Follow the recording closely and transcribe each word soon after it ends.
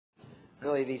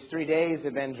Really, these 3 days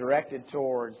have been directed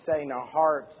towards setting our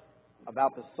heart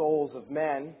about the souls of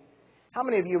men. How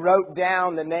many of you wrote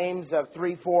down the names of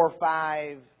 3, 4,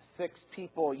 5, 6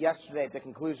 people yesterday at the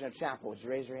conclusion of chapel? Would you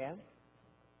raise your hand?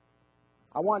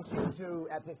 I want you to,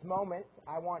 at this moment,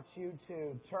 I want you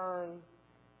to turn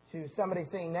to somebody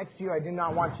sitting next to you. I do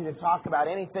not want you to talk about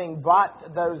anything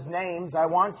but those names. I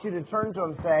want you to turn to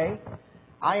them and say,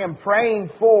 I am praying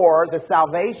for the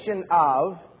salvation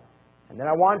of... And then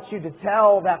I want you to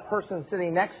tell that person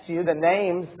sitting next to you the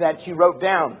names that you wrote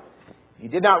down. If you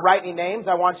did not write any names,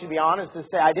 I want you to be honest and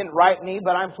say, I didn't write any,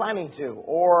 but I'm planning to.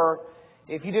 Or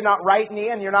if you did not write any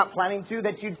and you're not planning to,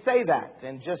 that you'd say that.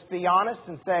 And just be honest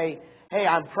and say, hey,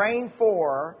 I'm praying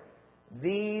for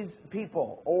these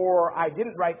people. Or I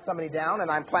didn't write somebody down and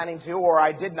I'm planning to. Or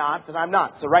I did not and I'm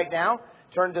not. So right now,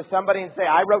 turn to somebody and say,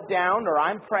 I wrote down or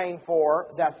I'm praying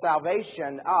for the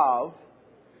salvation of...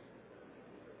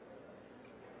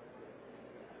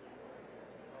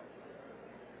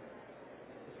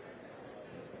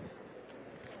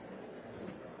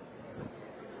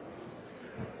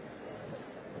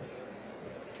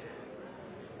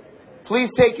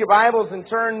 Please take your Bibles and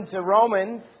turn to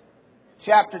Romans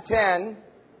chapter 10.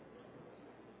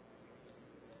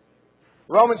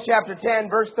 Romans chapter 10,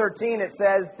 verse 13, it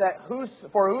says that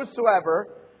for whosoever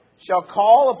shall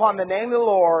call upon the name of the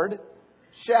Lord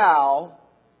shall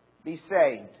be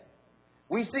saved.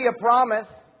 We see a promise.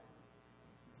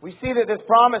 We see that this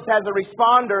promise has a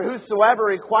responder. Whosoever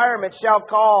requirement shall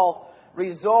call,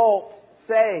 result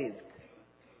saved.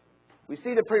 We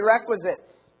see the prerequisites.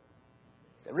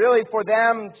 Really, for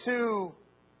them to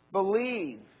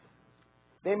believe,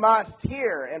 they must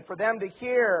hear. And for them to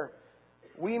hear,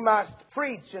 we must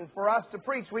preach. And for us to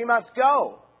preach, we must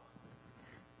go.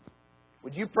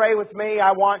 Would you pray with me?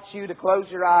 I want you to close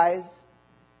your eyes.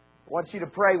 I want you to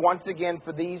pray once again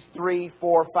for these 3,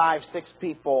 4, 5, 6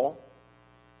 people.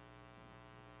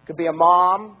 It could be a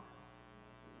mom,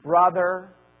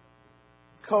 brother,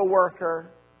 co-worker,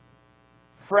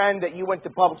 friend that you went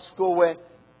to public school with,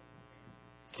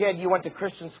 kid you went to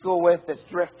Christian school with that's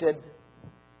drifted.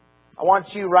 I want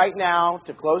you right now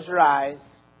to close your eyes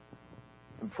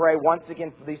and pray once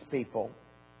again for these people.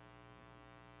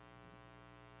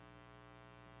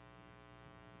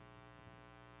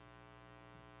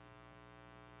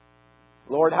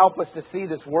 Lord, help us to see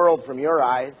this world from your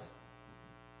eyes.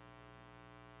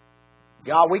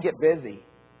 God, we get busy.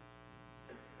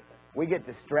 We get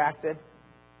distracted.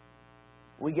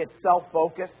 We get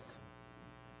self-focused.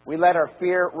 We let our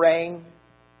fear reign.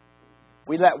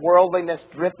 We let worldliness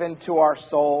drip into our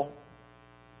soul.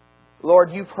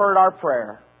 Lord, you've heard our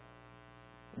prayer.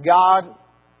 God,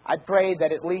 I pray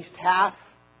that at least half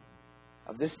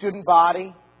of this student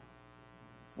body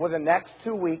for the next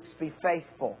 2 weeks be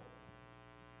faithful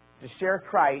to share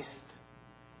Christ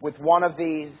with one of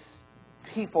these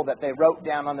people that they wrote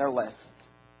down on their list.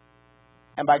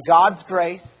 And by God's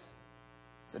grace,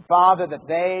 that, Father, that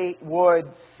they would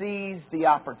seize the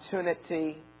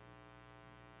opportunity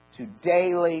to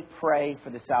daily pray for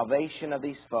the salvation of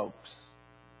these folks.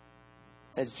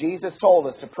 As Jesus told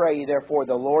us to pray, therefore,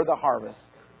 the Lord of the harvest,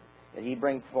 that He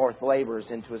bring forth laborers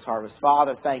into His harvest.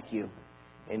 Father, thank you.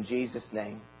 In Jesus'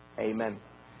 name, amen.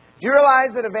 Do you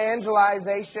realize that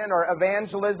evangelization or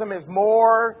evangelism is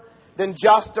more than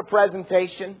just a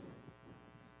presentation?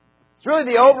 It's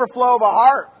really the overflow of a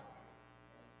heart.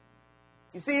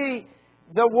 You see,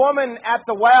 the woman at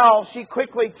the well, she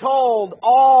quickly told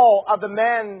all of the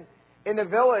men in the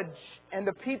village and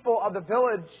the people of the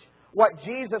village what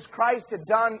Jesus Christ had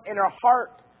done in her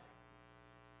heart.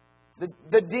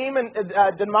 The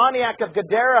demoniac of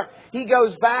Gadara, he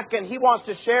goes back and he wants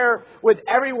to share with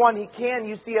everyone he can.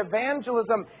 You see,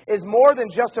 evangelism is more than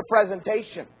just a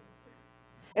presentation.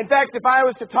 In fact, if I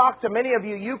was to talk to many of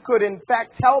you, you could in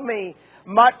fact tell me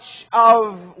much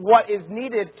of what is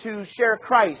needed to share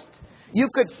Christ. You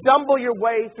could stumble your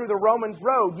way through the Romans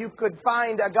road. You could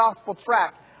find a gospel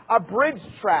tract, a bridge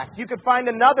tract. You could find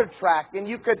another tract, and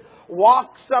you could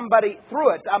walk somebody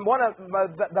through it. One of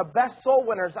the best soul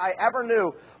winners I ever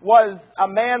knew was a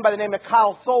man by the name of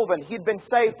Kyle Sullivan. He'd been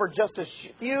saved for just a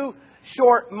few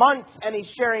short months, and he's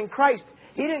sharing Christ.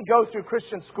 He didn't go through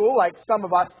Christian school like some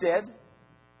of us did.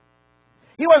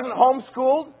 He wasn't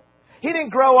homeschooled. He didn't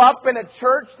grow up in a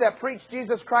church that preached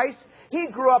Jesus Christ. He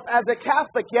grew up as a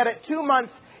Catholic, yet at 2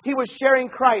 months he was sharing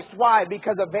Christ. Why?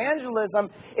 Because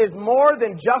evangelism is more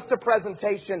than just a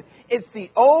presentation. It's the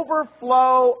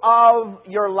overflow of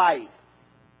your life.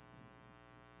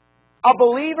 A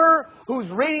believer who's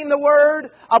reading the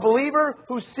Word, a believer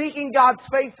who's seeking God's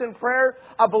face in prayer,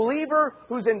 a believer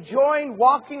who's enjoying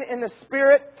walking in the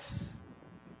Spirit,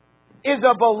 is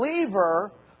a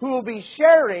believer who will be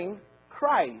sharing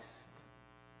Christ.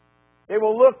 They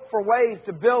will look for ways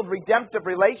to build redemptive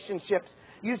relationships.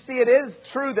 You see, it is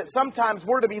true that sometimes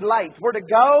we're to be light. We're to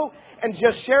go and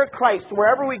just share Christ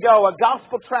wherever we go. A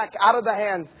gospel tract out of the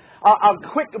hands. A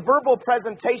quick verbal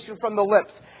presentation from the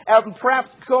lips. Perhaps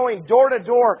going door to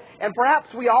door. And perhaps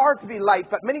we are to be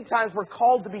light, but many times we're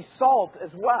called to be salt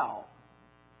as well.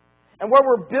 And where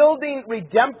we're building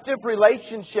redemptive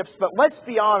relationships, but let's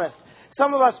be honest,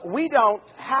 some of us, we don't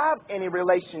have any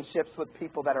relationships with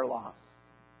people that are lost.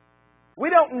 We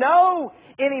don't know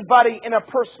anybody in a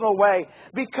personal way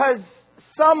because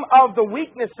some of the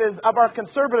weaknesses of our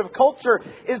conservative culture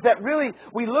is that really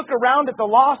we look around at the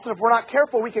lost, and if we're not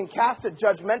careful, we can cast a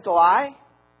judgmental eye.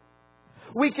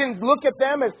 We can look at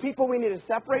them as people we need to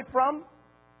separate from.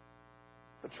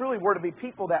 But truly, we're to be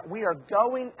people that we are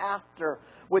going after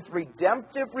with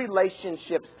redemptive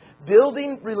relationships,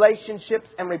 building relationships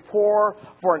and rapport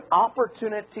for an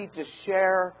opportunity to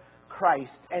share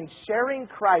Christ. And sharing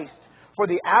Christ for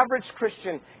the average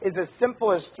Christian is as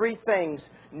simple as three things.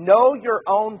 Know your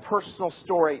own personal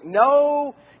story.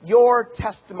 Know your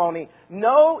testimony.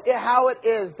 Know how it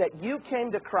is that you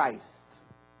came to Christ.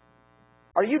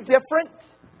 Are you different?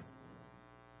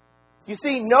 You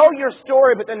see, know your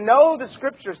story, but then know the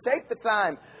Scriptures. Take the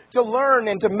time to learn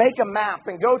and to make a map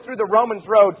and go through the Romans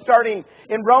road, starting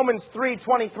in Romans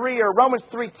 3:23 or Romans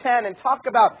 3:10, and talk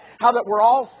about how that we're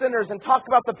all sinners, and talk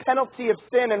about the penalty of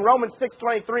sin in Romans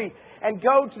 6:23, and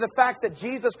go to the fact that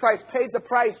Jesus Christ paid the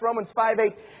price, Romans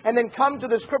 5:8, and then come to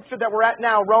the Scripture that we're at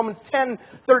now, Romans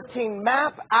 10:13.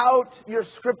 Map out your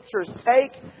Scriptures.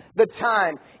 Take the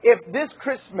time. If this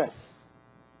Christmas,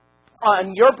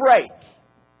 on your break,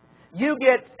 you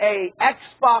get a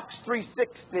Xbox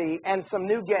 360 and some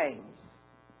new games,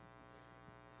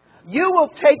 you will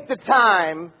take the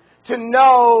time to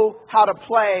know how to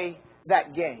play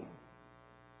that game.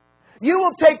 You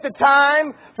will take the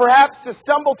time, perhaps, to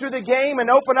stumble through the game and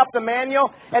open up the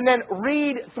manual and then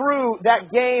read through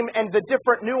that game and the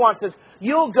different nuances.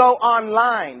 You'll go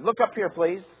online. Look up here,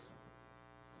 please.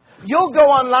 You'll go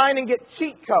online and get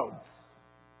cheat codes.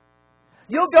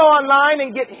 You'll go online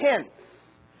and get hints.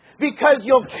 Because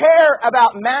you'll care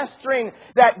about mastering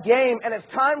that game. And it's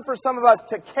time for some of us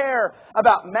to care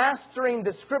about mastering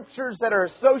the Scriptures that are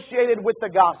associated with the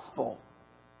gospel.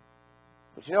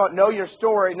 But you know what? Know your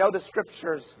story, know the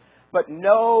Scriptures, but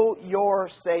know your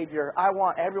Savior. I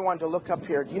want everyone to look up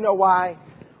here. Do you know why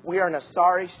we are in a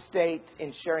sorry state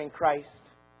in sharing Christ?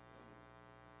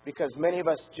 Because many of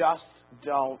us just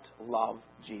don't love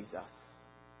Jesus.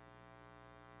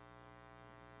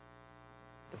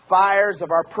 The fires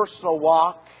of our personal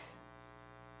walk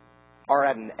are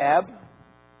at an ebb.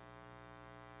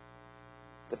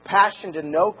 The passion to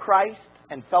know Christ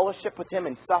and fellowship with Him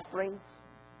in sufferings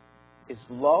is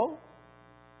low.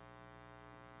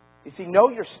 You see, know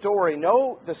your story,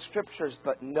 know the Scriptures,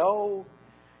 but know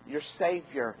your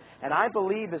Savior. And I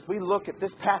believe as we look at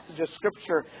this passage of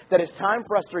Scripture that it's time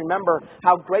for us to remember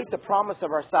how great the promise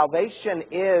of our salvation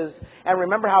is, and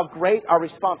remember how great our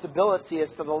responsibility is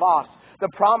to the lost. The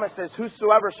promise is,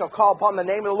 whosoever shall call upon the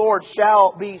name of the Lord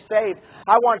shall be saved.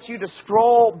 I want you to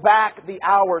scroll back the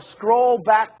hours, scroll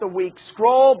back the week,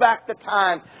 scroll back the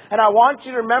time. And I want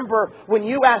you to remember when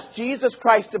you ask Jesus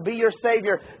Christ to be your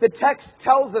Savior, the text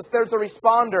tells us there's a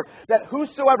responder, that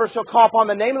whosoever shall call upon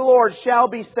the name of the Lord shall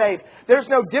be saved. There's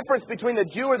no difference between the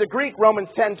Jew or the Greek, Romans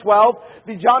 10:12.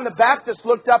 John the Baptist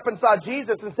looked up and saw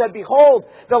Jesus and said, "Behold,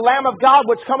 the Lamb of God,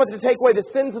 which cometh to take away the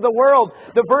sins of the world."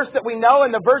 The verse that we know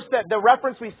and the verse that the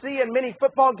reference we see in many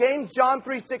football games, John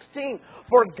 3:16.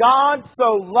 For God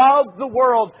so loved the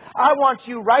world. I want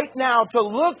you right now to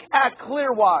look at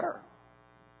Clearwater.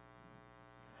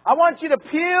 I want you to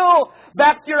peel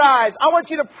back your eyes. I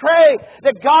want you to pray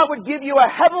that God would give you a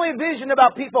heavenly vision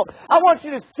about people. I want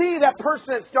you to see that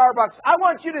person at Starbucks. I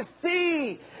want you to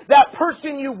see that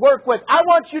person you work with. I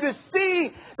want you to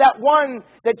see that one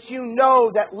that you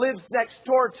know that lives next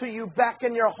door to you back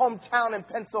in your hometown in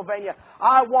Pennsylvania.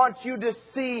 I want you to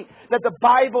see that the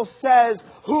Bible says,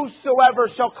 whosoever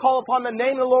shall call upon the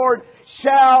name of the Lord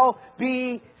shall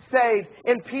be saved.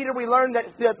 In Peter we learn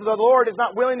that the Lord is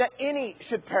not willing that any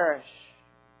should perish.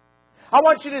 I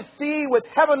want you to see with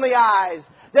heavenly eyes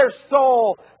their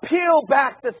soul, peel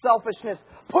back the selfishness,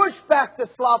 push back the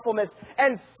slothfulness,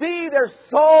 and see their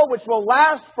soul which will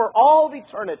last for all of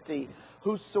eternity.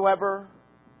 Whosoever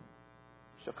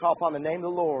shall call upon the name of the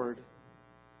Lord.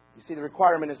 You see, the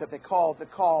requirement is that they call. The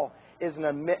call is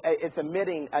it's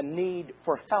admitting a need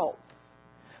for help.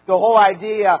 The whole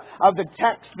idea of the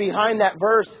text behind that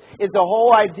verse is the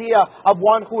whole idea of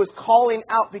one who is calling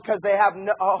out because they have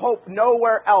no hope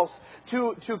nowhere else.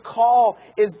 To call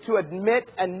is to admit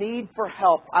a need for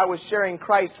help. I was sharing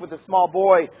Christ with a small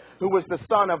boy who was the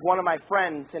son of one of my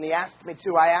friends, and he asked me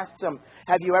to. I asked him,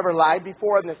 have you ever lied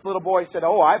before? And this little boy said,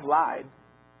 oh, I've lied.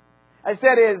 I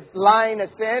said, is lying a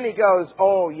sin? He goes,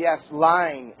 oh, yes,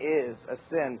 lying is a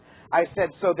sin. I said,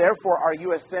 so therefore, are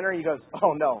you a sinner? He goes,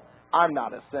 oh, no, I'm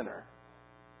not a sinner.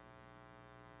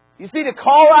 You see, to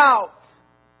call out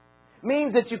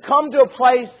means that you come to a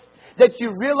place that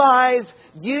you realize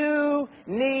you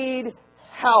need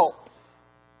help.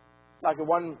 Like a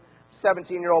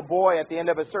 17-year-old boy at the end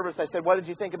of a service, I said, what did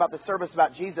you think about the service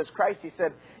about Jesus Christ? He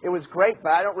said, it was great,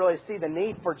 but I don't really see the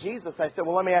need for Jesus. I said,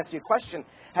 well, let me ask you a question.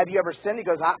 Have you ever sinned? He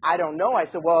goes, I don't know. I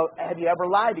said, well, have you ever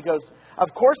lied? He goes,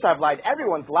 of course I've lied.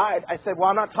 Everyone's lied. I said, well,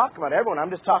 I'm not talking about everyone.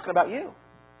 I'm just talking about you.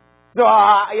 So,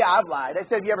 yeah, I've lied. I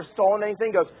said, have you ever stolen anything?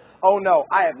 He goes, oh, no,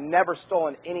 I have never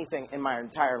stolen anything in my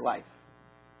entire life.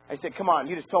 I said, come on,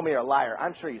 you just told me you're a liar.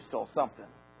 I'm sure you stole something.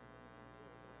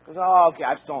 He goes, oh, okay,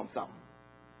 I've stolen something.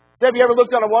 Have you ever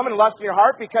looked on a woman and lust in your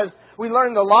heart? Because we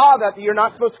learned the law that you're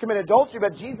not supposed to commit adultery,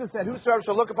 but Jesus said, whosoever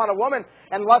shall look upon a woman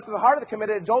and lust in the heart hath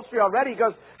committed adultery already. He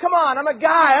goes, come on, I'm a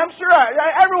guy. I'm sure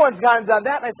everyone's gone and done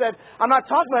that. And I said, I'm not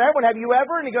talking about everyone. Have you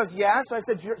ever? And he goes, yeah. So I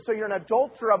said, so you're an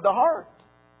adulterer of the heart.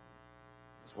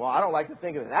 He goes, well, I don't like to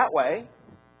think of it that way.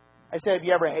 I said, have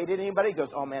you ever hated anybody? He goes,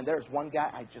 oh man, there's one guy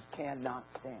I just cannot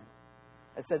stand.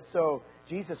 I said, so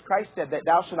Jesus Christ said that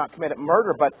thou shalt not commit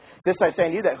murder, but this I say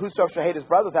unto you, that whosoever shall hate his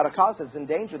brother without a cause is in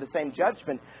danger of the same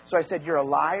judgment. So I said, you're a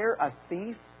liar, a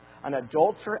thief, an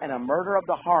adulterer, and a murderer of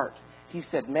the heart. He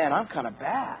said, man, I'm kind of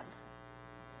bad.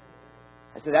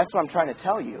 I said, that's what I'm trying to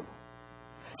tell you.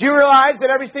 Do you realize that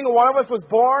every single one of us was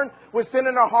born with sin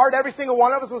in our heart? Every single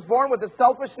one of us was born with a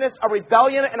selfishness, a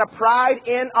rebellion, and a pride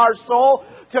in our soul.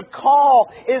 To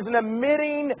call is an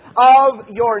admitting of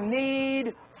your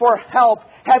need for help.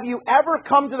 Have you ever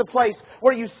come to the place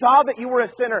where you saw that you were a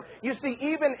sinner? You see,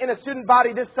 even in a student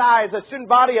body this size, a student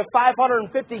body of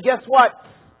 550, guess what?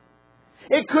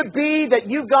 It could be that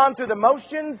you've gone through the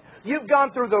motions, you've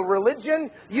gone through the religion,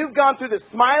 you've gone through the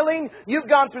smiling, you've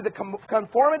gone through the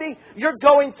conformity, you're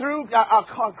going through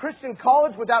a Christian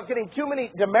college without getting too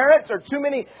many demerits or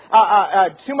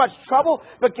too much trouble.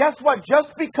 But guess what?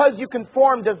 Just because you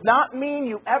conform does not mean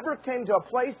you ever came to a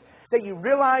place that you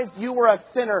realized you were a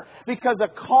sinner, because a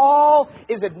call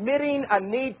is admitting a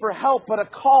need for help, but a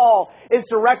call is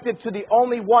directed to the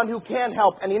only one who can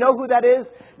help. And you know who that is?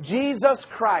 Jesus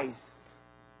Christ.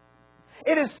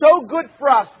 It is so good for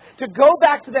us to go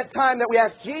back to that time that we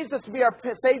asked Jesus to be our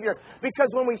Savior, because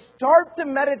when we start to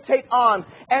meditate on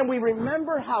and we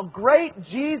remember how great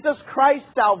Jesus Christ's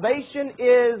salvation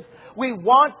is, we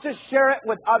want to share it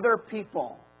with other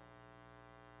people.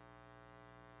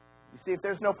 You see, if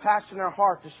there's no passion in our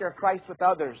heart to share Christ with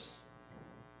others,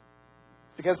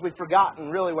 it's because we've forgotten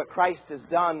really what Christ has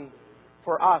done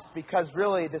for us. Because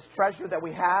really this treasure that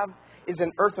we have is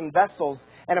in earthen vessels.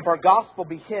 And if our gospel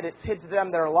be hid, it's hid to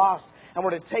them that are lost. And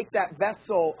we're to take that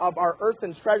vessel of our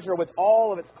earthen treasure with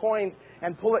all of its coins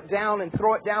and pull it down and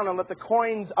throw it down and let the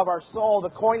coins of our soul, the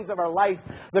coins of our life,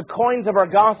 the coins of our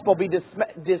gospel be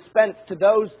dispensed to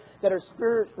those that are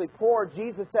spiritually poor.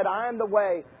 Jesus said, I am the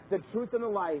way, the truth, and the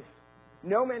life.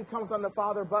 No man cometh unto the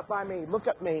Father but by me. Look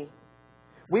at me.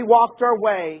 We walked our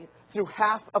way through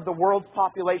half of the world's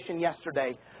population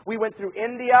yesterday. We went through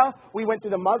India. We went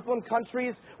through the Muslim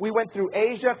countries. We went through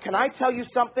Asia. Can I tell you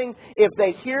something? If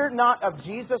they hear not of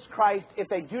Jesus Christ, if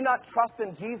they do not trust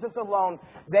in Jesus alone,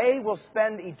 they will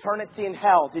spend eternity in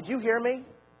hell. Did you hear me?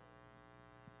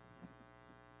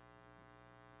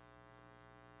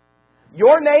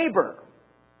 Your neighbor,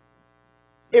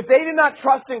 if they do not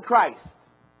trust in Christ,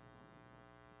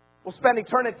 will spend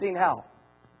eternity in hell.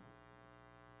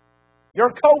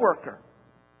 Your coworker,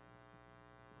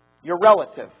 your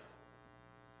relative,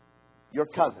 your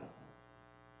cousin.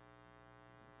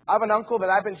 I have an uncle that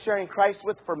I've been sharing Christ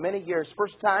with for many years.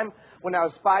 First time when I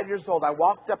was 5 years old, I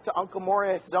walked up to Uncle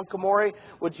Maury. I said, Uncle Maury,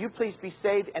 would you please be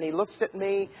saved? And he looks at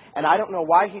me, and I don't know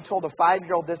why he told a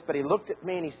 5-year-old this, but he looked at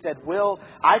me and he said, Will,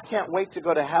 I can't wait to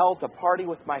go to hell to party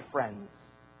with my friends.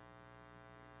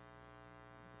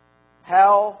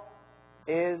 Hell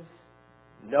is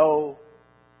no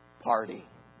party.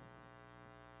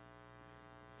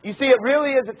 You see, it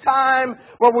really is a time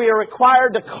where we are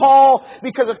required to call,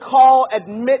 because a call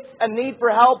admits a need for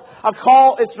help. A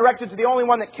call is directed to the only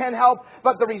one that can help.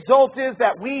 But the result is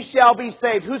that we shall be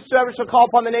saved. Whosoever shall call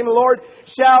upon the name of the Lord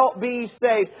shall be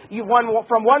saved.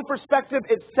 From one perspective,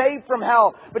 it's saved from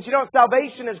hell. But you know,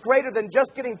 salvation is greater than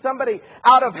just getting somebody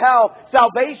out of hell.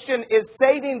 Salvation is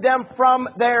saving them from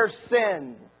their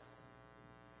sins.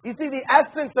 You see, the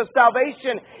essence of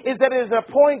salvation is that it is a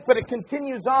point, but it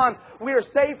continues on. We are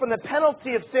saved from the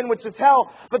penalty of sin, which is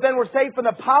hell, but then we're saved from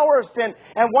the power of sin.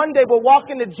 And one day we'll walk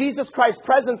into Jesus Christ's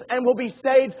presence and we'll be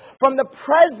saved from the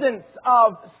presence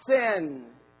of sin.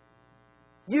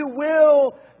 You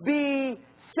will be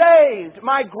saved.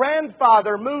 My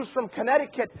grandfather moves from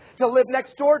Connecticut to live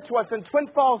next door to us in Twin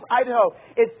Falls, Idaho.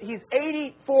 He's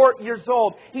 84 years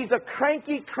old. He's a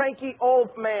cranky old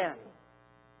man.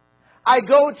 I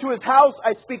go to his house,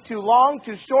 I speak too long,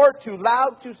 too short, too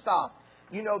loud, too soft.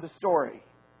 You know the story.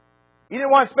 He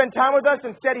didn't want to spend time with us.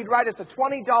 Instead, he'd write us a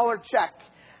 $20 check.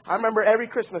 I remember every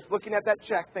Christmas looking at that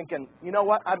check thinking, you know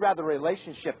what? I'd rather a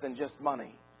relationship than just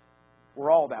money. We're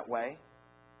all that way.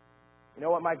 You know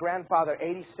what? My grandfather,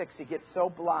 86, he gets so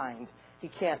blind, he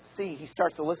can't see. He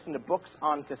starts to listen to books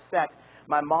on cassette.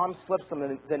 My mom slips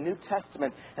him the New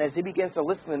Testament, and as he begins to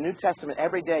listen to the New Testament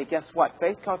every day, guess what?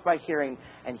 Faith comes by hearing,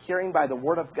 and hearing by the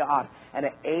Word of God. And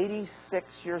at 86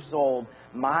 years old,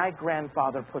 my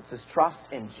grandfather puts his trust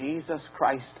in Jesus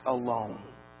Christ alone.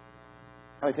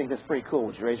 I think that's pretty cool.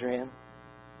 Would you raise your hand?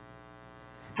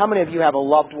 How many of you have a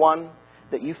loved one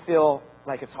that you feel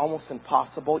like it's almost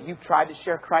impossible? You've tried to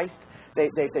share Christ. They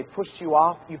pushed you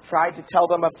off. You've tried to tell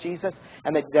them of Jesus,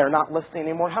 and they're not listening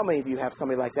anymore. How many of you have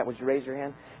somebody like that? Would you raise your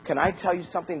hand? Can I tell you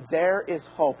something? There is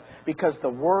hope, because the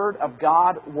Word of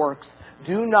God works.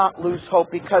 Do not lose hope,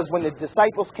 because when the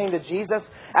disciples came to Jesus,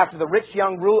 after the rich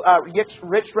young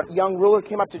ruler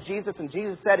came up to Jesus, and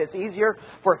Jesus said, it's easier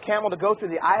for a camel to go through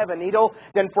the eye of a needle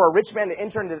than for a rich man to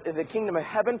enter into the kingdom of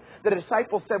heaven. The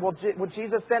disciples said, well,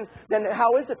 Jesus, then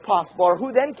how is it possible? Or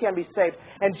who then can be saved?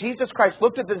 And Jesus Christ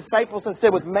looked at the disciples and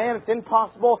said, with man it's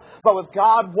impossible, but with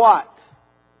God what?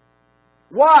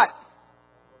 What?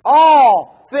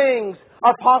 All things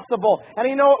are possible. And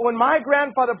you know what? When my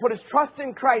grandfather put his trust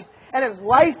in Christ, and his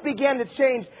life began to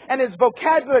change, and his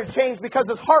vocabulary changed because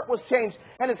his heart was changed,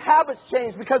 and his habits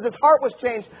changed because his heart was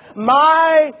changed,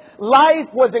 my life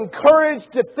was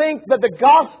encouraged to think that the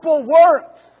gospel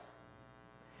works.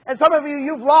 And some of you,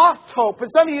 you've lost hope. And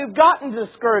some of you have gotten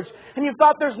discouraged. And you've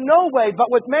thought there's no way.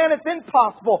 But with man, it's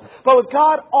impossible. But with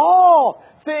God, all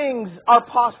things are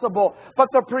possible. But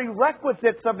the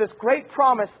prerequisites of this great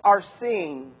promise are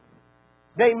seen.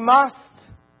 They must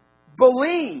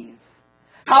believe.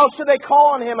 How should they call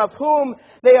on Him of whom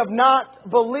they have not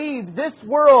believed? This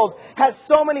world has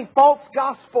so many false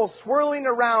gospels swirling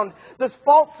around. This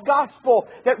false gospel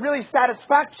that really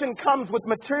satisfaction comes with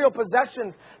material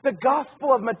possessions. The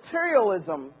gospel of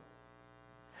materialism.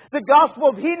 The gospel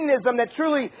of hedonism, that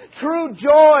true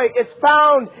joy is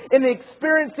found in the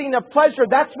experiencing of pleasure.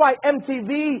 That's why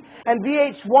MTV and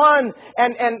VH1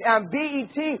 and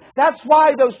BET, that's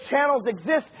why those channels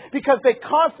exist. Because they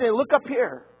constantly, look up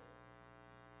here,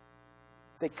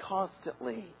 they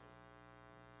constantly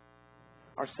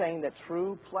are saying that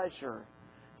true pleasure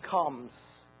comes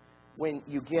when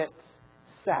you get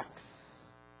sex.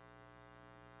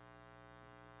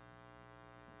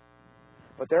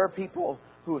 But there are people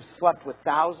who have slept with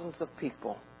thousands of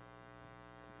people,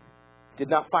 did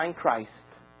not find Christ,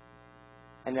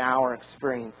 and now are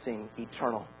experiencing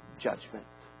eternal judgment.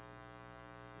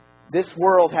 This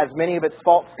world has many of its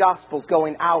false gospels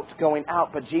going out.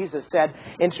 But Jesus said,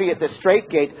 enter ye at the straight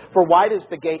gate, for wide is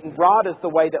the gate, and broad is the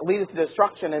way that leadeth to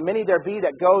destruction, and many there be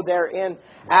that go therein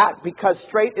at. Because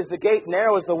straight is the gate,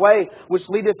 narrow is the way, which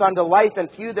leadeth unto life, and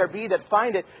few there be that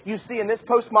find it. You see, in this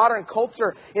postmodern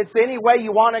culture, it's any way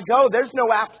you want to go. There's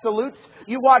no absolutes.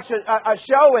 You watch a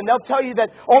show, and they'll tell you that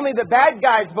only the bad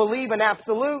guys believe in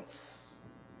absolutes.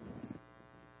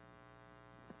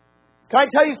 Can I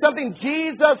tell you something?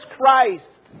 Jesus Christ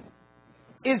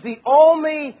is the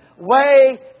only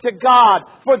way to God.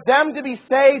 For them to be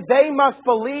saved, they must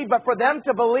believe. But for them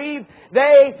to believe,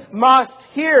 they must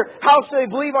hear. How shall they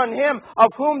believe on Him of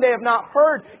whom they have not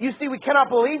heard? You see, we cannot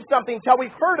believe something until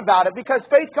we've heard about it. Because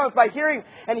faith comes by hearing,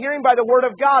 and hearing by the Word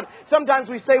of God. Sometimes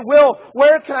we say, Will,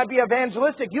 where can I be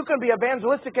evangelistic? You can be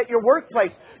evangelistic at your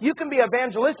workplace. You can be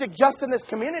evangelistic just in this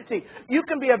community. You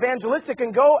can be evangelistic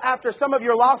and go after some of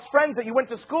your lost friends that you went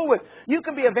to school with. You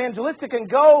can be evangelistic and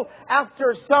go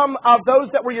after some of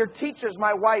those that were your teachers,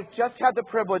 my wife just had the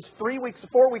privilege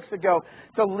 4 weeks ago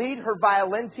to lead her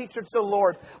violin teacher to the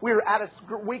Lord. We were at a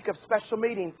week of special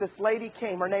meetings. This lady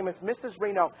came. Her name is Mrs.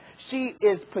 Reno. She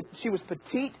was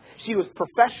petite. She was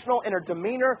professional in her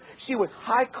demeanor. She was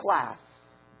high class.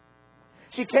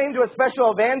 She came to a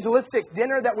special evangelistic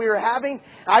dinner that we were having.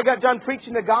 I got done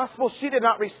preaching the gospel. She did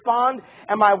not respond.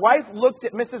 And my wife looked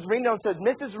at Mrs. Reno and said,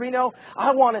 Mrs. Reno,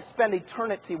 I want to spend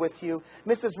eternity with you.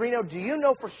 Mrs. Reno, do you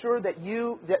know for sure that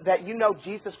you know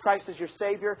Jesus Christ as your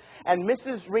Savior? And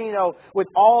Mrs. Reno, with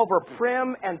all of her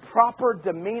prim and proper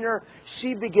demeanor,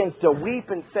 she begins to weep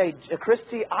and say,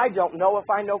 Christy, I don't know if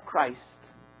I know Christ.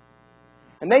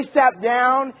 And they sat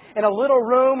down in a little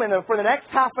room, and for the next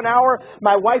half an hour,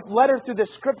 my wife led her through the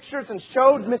Scriptures and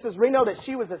showed Mrs. Reno that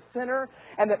she was a sinner,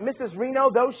 and that Mrs. Reno,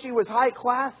 though she was high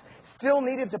class, still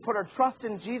needed to put her trust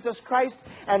in Jesus Christ.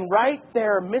 And right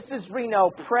there, Mrs. Reno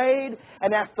prayed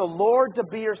and asked the Lord to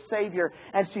be her Savior.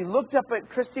 And she looked up at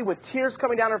Christy with tears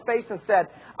coming down her face and said,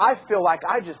 I feel like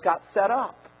I just got set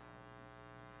up.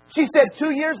 She said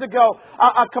 2 years ago,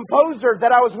 a composer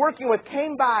that I was working with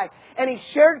came by and he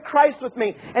shared Christ with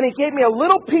me. And he gave me a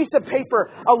little piece of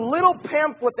paper, a little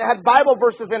pamphlet that had Bible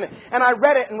verses in it. And I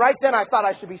read it, and right then I thought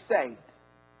I should be saved.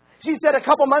 She said a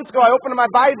couple months ago, I opened my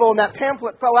Bible and that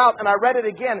pamphlet fell out, and I read it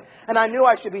again, and I knew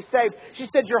I should be saved. She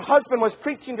said, your husband was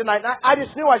preaching tonight, and I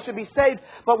just knew I should be saved.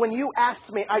 But when you asked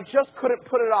me, I just couldn't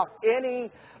put it off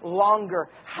any longer.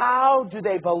 How do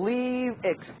they believe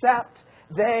except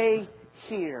they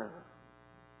hear?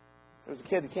 There was a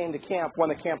kid that came to camp,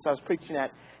 one of the camps I was preaching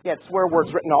at. He had swear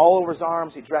words written all over his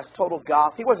arms. He dressed total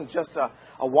goth. He wasn't just a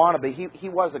wannabe. He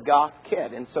was a goth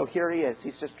kid. And so here he is.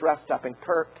 He's just dressed up. And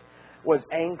Kirk was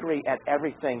angry at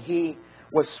everything. He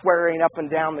was swearing up and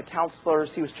down the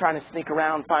counselors. He was trying to sneak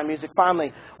around, find music.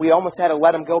 Finally, we almost had to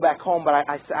let him go back home. But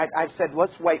I said,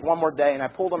 let's wait one more day. And I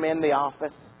pulled him in the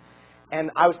office.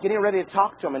 And I was getting ready to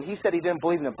talk to him. And he said he didn't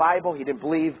believe in the Bible. He didn't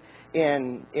believe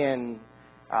in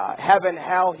heaven,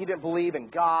 hell. He didn't believe in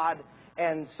God.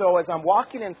 And so as I'm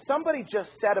walking in, somebody just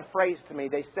said a phrase to me.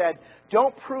 They said,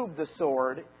 don't prove the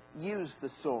sword, use the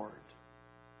sword.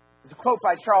 It's a quote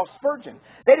by Charles Spurgeon.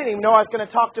 They didn't even know I was going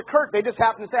to talk to Kurt. They just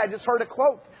happened to say, I just heard a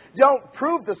quote. Don't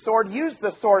prove the sword, use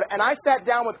the sword. And I sat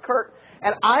down with Kurt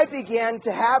and I began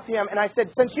to have him. And I said,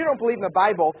 since you don't believe in the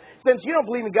Bible, since you don't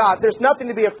believe in God, there's nothing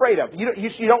to be afraid of. You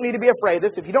don't need to be afraid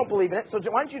of this if you don't believe in it. So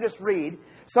why don't you just read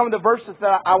some of the verses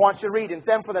that I want you to read. And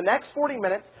then for the next 40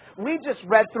 minutes, we just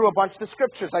read through a bunch of the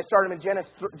Scriptures. I started in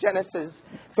Genesis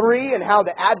 3 and how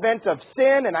the advent of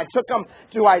sin. And I took them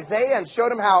to Isaiah and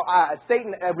showed them how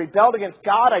Satan rebelled against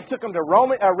God. I took them to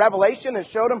Revelation and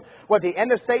showed them what the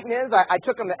end of Satan is. I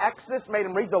took them to Exodus, made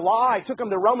them read the law. I took them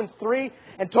to Romans 3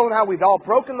 and told them how we've all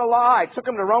broken the law. I took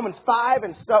them to Romans 5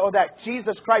 and so that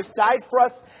Jesus Christ died for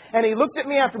us. And he looked at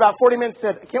me after about 40 minutes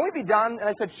and said, can we be done? And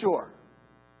I said, sure.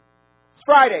 It's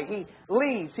Friday.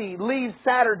 He leaves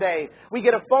Saturday. We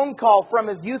get a phone call from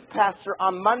his youth pastor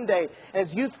on Monday. And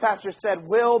his youth pastor said,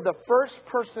 Will, the first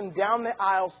person down the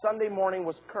aisle Sunday morning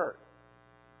was Kurt.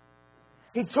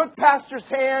 He took pastor's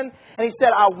hand and he said,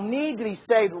 I need to be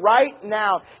saved right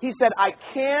now. He said, I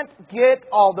can't get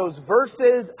all those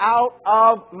verses out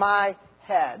of my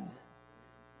head.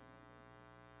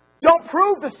 Don't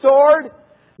prove the sword.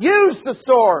 Use the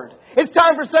sword. It's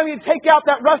time for some of you to take out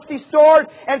that rusty sword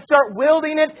and start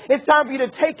wielding it. It's time for you to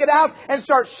take it out and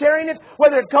start sharing it,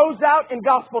 whether it goes out in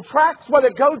gospel tracts, whether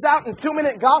it goes out in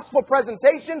 2-minute gospel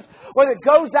presentations, whether it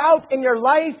goes out in your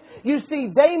life. You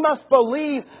see, they must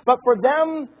believe, but for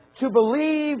them to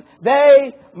believe,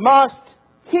 they must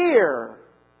hear.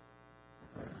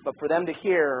 But for them to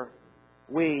hear,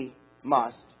 we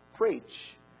must preach.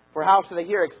 For how should they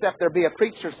hear except there be a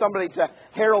preacher, somebody to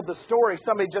herald the story,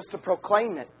 somebody just to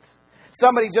proclaim it,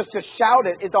 somebody just to shout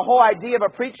it. The whole idea of a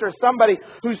preacher is somebody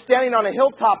who's standing on a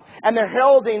hilltop and they're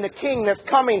heralding the King that's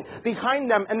coming behind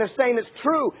them, and they're saying it's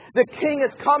true. The King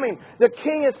is coming. The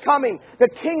King is coming. The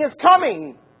King is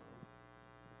coming.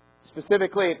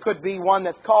 Specifically, it could be one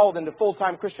that's called into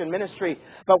full-time Christian ministry.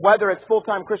 But whether it's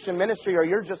full-time Christian ministry or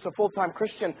you're just a full-time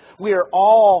Christian, we are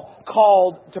all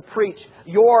called to preach.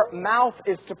 Your mouth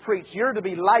is to preach. You're to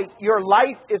be light. Your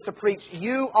life is to preach.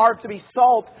 You are to be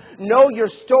salt. Know your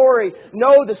story.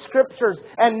 Know the Scriptures.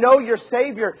 And know your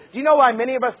Savior. Do you know why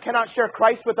many of us cannot share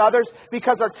Christ with others?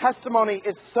 Because our testimony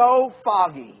is so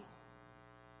foggy.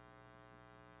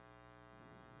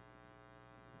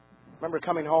 I remember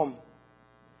coming home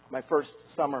my first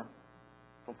summer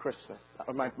from Christmas,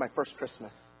 or my first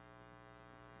Christmas.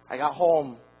 I got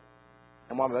home,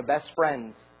 and one of my best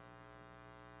friends,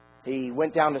 he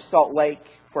went down to Salt Lake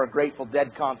for a Grateful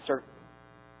Dead concert.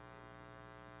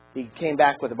 He came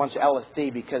back with a bunch of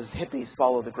LSD because hippies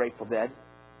follow the Grateful Dead.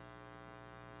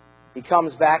 He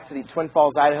comes back to the Twin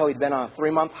Falls, Idaho. He'd been on a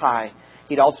 3-month high.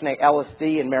 He'd alternate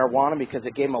LSD and marijuana because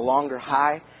it gave him a longer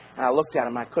high. And I looked at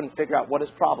him. I couldn't figure out what his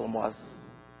problem was.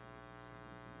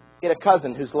 He had a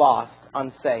cousin who's lost,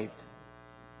 unsaved.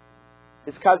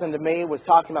 His cousin to me was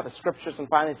talking about the Scriptures and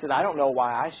finally said, I don't know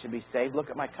why I should be saved. Look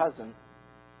at my cousin.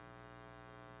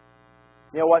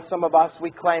 You know what? Some of us,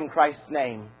 we claim Christ's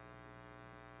name,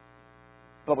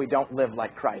 but we don't live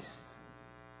like Christ.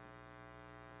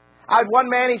 I had one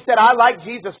man, he said, I like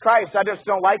Jesus Christ, I just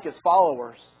don't like His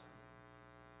followers.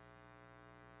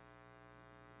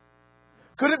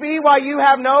 Could it be why you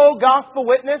have no gospel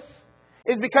witness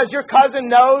is because your cousin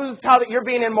knows how that you're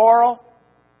being immoral?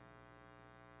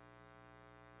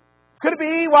 Could it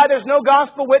be why there's no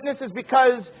gospel witness is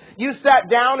because you sat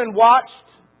down and watched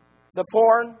the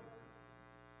porn?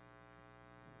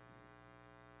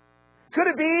 Could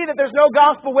it be that there's no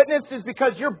gospel witness is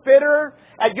because you're bitter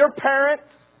at your parents?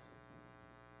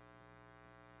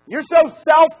 You're so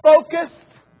self-focused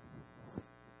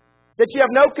that you have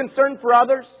no concern for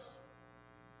others?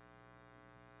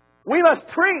 We must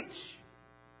preach.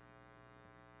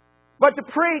 But to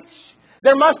preach,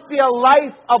 there must be a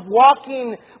life of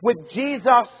walking with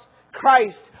Jesus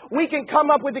Christ. We can come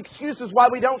up with excuses why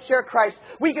we don't share Christ.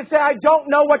 We can say, I don't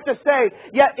know what to say.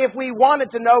 Yet if we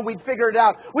wanted to know, we'd figure it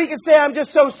out. We can say, I'm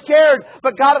just so scared.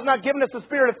 But God has not given us a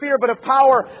spirit of fear, but of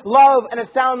power, love, and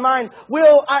a sound mind.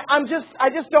 I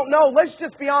just don't know. Let's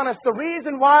just be honest. The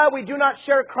reason why we do not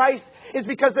share Christ is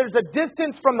because there's a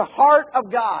distance from the heart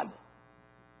of God.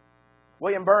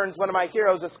 William Burns, one of my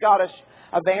heroes, a Scottish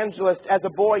evangelist. As a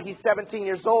boy, he's 17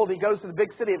 years old. He goes to the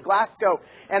big city of Glasgow,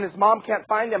 and his mom can't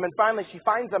find him. And finally, she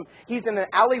finds him. He's in an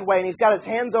alleyway, and he's got his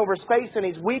hands over his face, and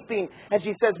he's weeping. And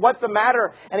she says, what's the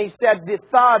matter? And he said, the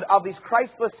thud of these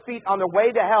Christless feet on their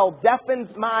way to hell deafens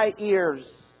my ears.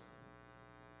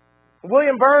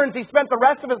 William Burns, he spent the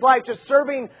rest of his life just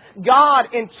serving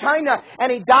God in China,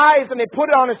 and he dies, and they put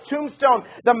it on his tombstone,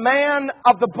 the man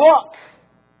of the book.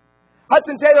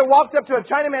 Hudson Taylor walked up to a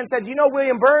Chinaman and said, do you know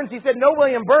William Burns? He said, no,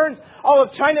 William Burns. All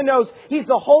of China knows he's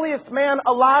the holiest man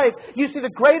alive. You see, the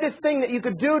greatest thing that you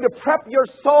could do to prep your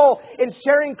soul in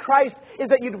sharing Christ is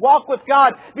that you'd walk with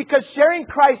God. Because sharing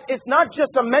Christ is not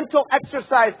just a mental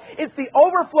exercise. It's the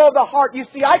overflow of the heart. You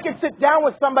see, I could sit down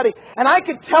with somebody and I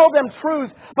could tell them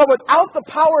truths. But without the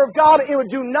power of God, it would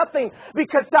do nothing.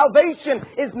 Because salvation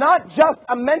is not just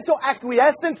a mental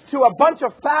acquiescence to a bunch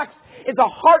of facts. It's a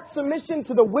heart submission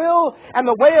to the will and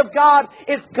the way of God.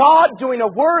 It's God doing a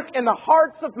work in the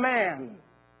hearts of man.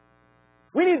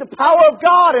 We need the power of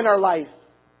God in our life.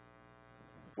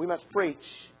 We must preach,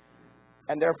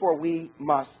 and therefore we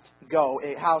must go.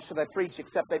 How should I preach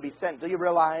except they be sent? Do you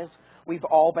realize we've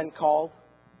all been called?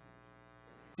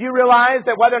 Do you realize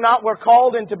that whether or not we're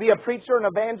called in to be a preacher, an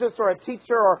evangelist, or a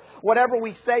teacher, or whatever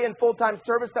we say in full-time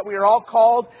service, that we are all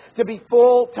called to be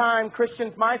full-time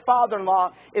Christians? My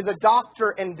father-in-law is a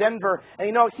doctor in Denver, and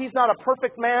you know, he's not a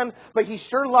perfect man, but he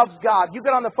sure loves God. You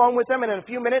get on the phone with him, and in a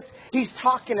few minutes, he's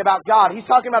talking about God. He's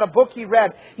talking about a book he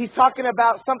read. He's talking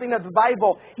about something of the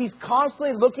Bible. He's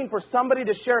constantly looking for somebody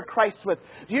to share Christ with.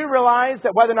 Do you realize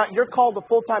that whether or not you're called to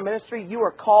full-time ministry, you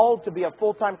are called to be a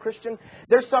full-time Christian?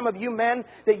 There's some of you men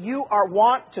that you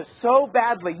want to so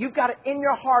badly. You've got it in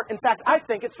your heart. In fact, I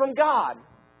think it's from God.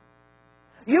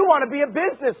 You want to be a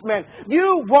businessman.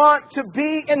 You want to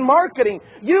be in marketing.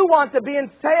 You want to be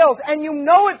in sales. And you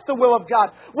know it's the will of God.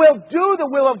 Well, do the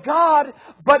will of God,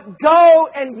 but go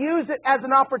and use it as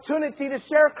an opportunity to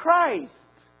share Christ.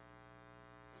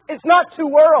 It's not two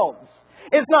worlds.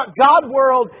 It's not God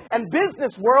world and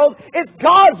business world. It's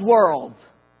God's world.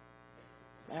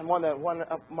 And one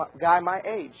guy my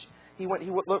age, he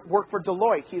worked for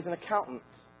Deloitte. He's an accountant.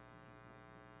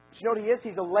 Do you know what he is?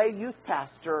 He's a lay youth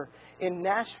pastor in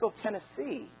Nashville,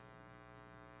 Tennessee.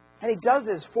 And he does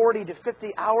his 40 to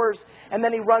 50 hours, and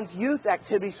then he runs youth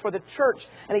activities for the church,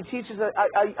 and he teaches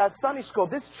a Sunday school.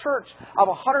 This church of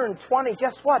 120,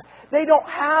 guess what? They don't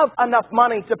have enough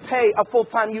money to pay a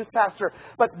full-time youth pastor.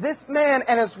 But this man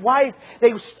and his wife, they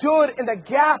stood in the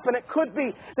gap, and it could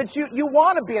be that you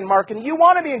want to be in marketing. You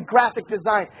want to be in graphic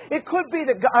design. It could be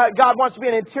that God wants to be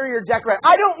an interior decorator.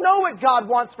 I don't know what God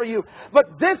wants for you, but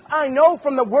this I know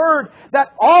from the Word, that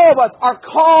all of us are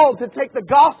called to take the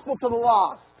gospel to the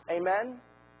lost. Amen?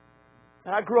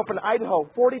 And I grew up in Idaho,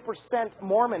 40%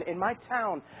 Mormon in my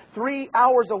town. 3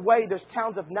 hours away, there's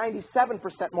towns of 97%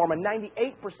 Mormon,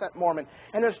 98% Mormon.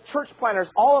 And there's church planners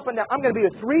all up and down. I'm going to be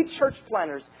with 3 church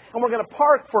planners. And we're going to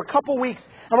park for a couple weeks.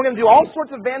 And we're going to do all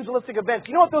sorts of evangelistic events.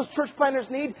 You know what those church planners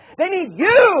need? They need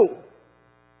you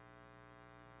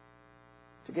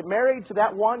to get married to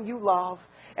that one you love,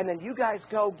 and then you guys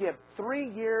go give 3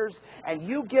 years, and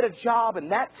you get a job in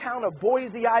that town of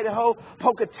Boise, Idaho,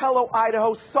 Pocatello,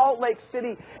 Idaho, Salt Lake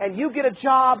City, and you get a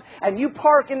job, and you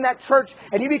park in that church,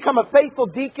 and you become a faithful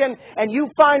deacon, and you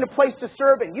find a place to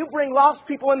serve, and you bring lost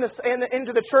people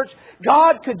into the church.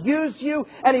 God could use you,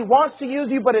 and He wants to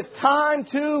use you, but it's time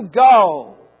to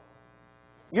go.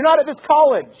 You're not at this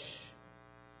college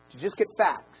to just get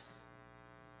facts.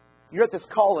 You're at this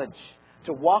college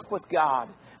to walk with God,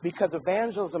 because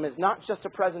evangelism is not just a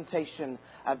presentation.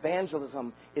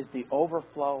 Evangelism is the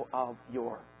overflow of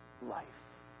your life.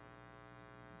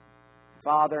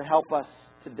 Father, help us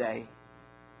today,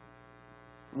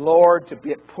 Lord, to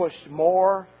get pushed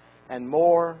more and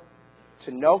more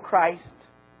to know Christ,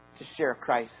 to share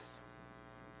Christ.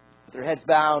 With their heads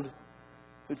bowed,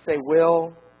 who'd say,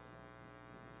 Will,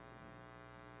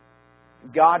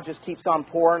 God just keeps on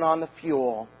pouring on the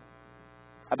fuel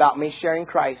about me sharing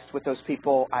Christ with those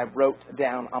people I wrote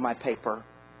down on my paper.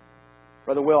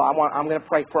 Brother Will, I'm going to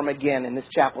pray for them again in this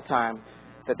chapel time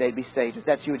that they'd be saved. If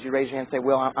that's you, would you raise your hand and say,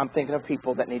 Will, I'm thinking of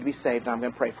people that need to be saved, and I'm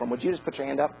going to pray for them. Would you just put your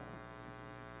hand up?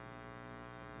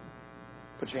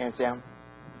 Put your hands down.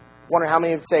 I wonder how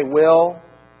many would say, Will,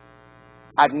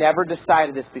 I've never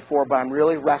decided this before, but I'm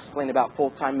really wrestling about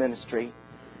full-time ministry.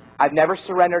 I've never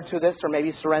surrendered to this, or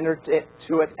maybe surrendered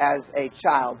to it as a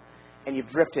child, and you've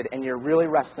drifted, and you're really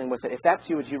wrestling with it. If that's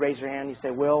you, would you raise your hand and you say,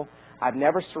 Will, I've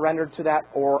never surrendered to that,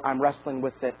 or I'm wrestling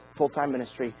with it, full-time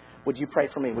ministry. Would you pray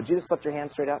for me? Would you just lift your hand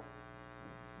straight up?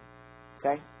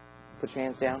 Okay? Put your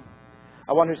hands down.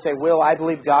 I want to say, Will, I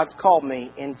believe God's called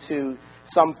me into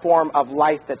some form of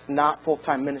life that's not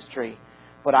full-time ministry,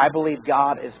 but I believe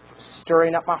God is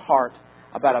stirring up my heart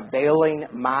about availing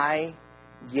my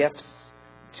gifts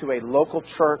to a local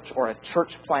church or a church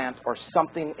plant or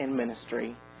something in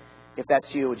ministry. If that's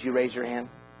you, would you raise your hand?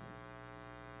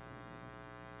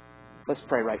 Let's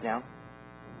pray right now.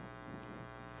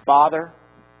 Father,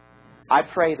 I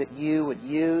pray that you would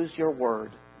use your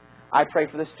word. I pray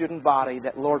for the student body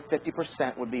that, Lord,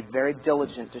 50% would be very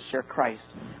diligent to share Christ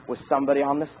with somebody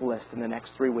on this list in the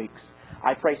next 3 weeks.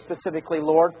 I pray specifically,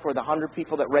 Lord, for the 100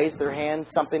 people that raised their hands,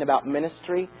 something about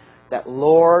ministry, that,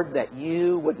 Lord, that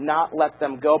you would not let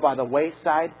them go by the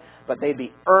wayside, but they'd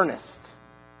be earnest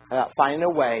about finding a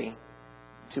way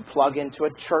to plug into a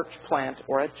church plant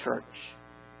or a church.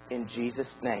 In Jesus'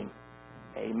 name,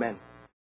 amen.